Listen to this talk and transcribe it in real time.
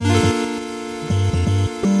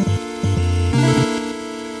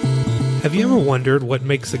Have you ever wondered what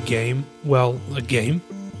makes a game, well, a game?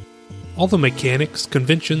 All the mechanics,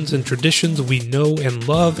 conventions, and traditions we know and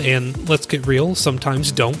love, and let's get real,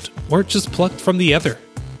 sometimes don't, weren't just plucked from the ether.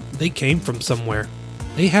 They came from somewhere.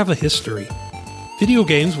 They have a history. Video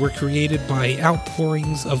games were created by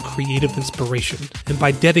outpourings of creative inspiration, and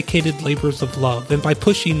by dedicated labors of love, and by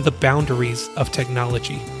pushing the boundaries of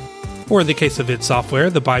technology. Or in the case of id Software,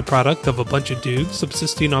 the byproduct of a bunch of dudes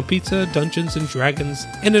subsisting on pizza, Dungeons and Dragons,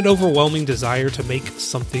 and an overwhelming desire to make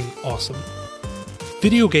something awesome.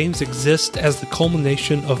 Video games exist as the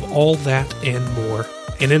culmination of all that and more,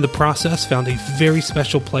 and in the process found a very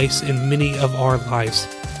special place in many of our lives.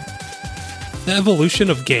 The evolution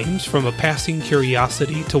of games from a passing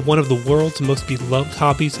curiosity to one of the world's most beloved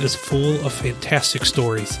hobbies is full of fantastic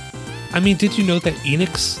stories. I mean, did you know that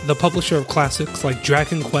Enix, the publisher of classics like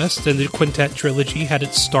Dragon Quest and the Quintet Trilogy, had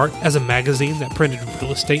its start as a magazine that printed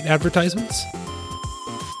real estate advertisements?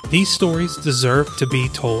 These stories deserve to be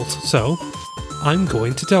told, so I'm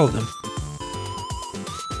going to tell them.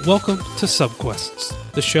 Welcome to Subquests,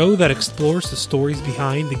 the show that explores the stories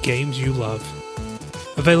behind the games you love.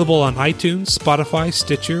 Available on iTunes, Spotify,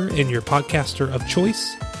 Stitcher, and your podcaster of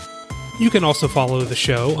choice. You can also follow the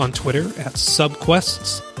show on Twitter at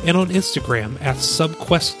Subquests and on Instagram at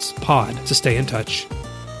SubquestsPod to stay in touch.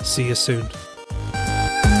 See you soon.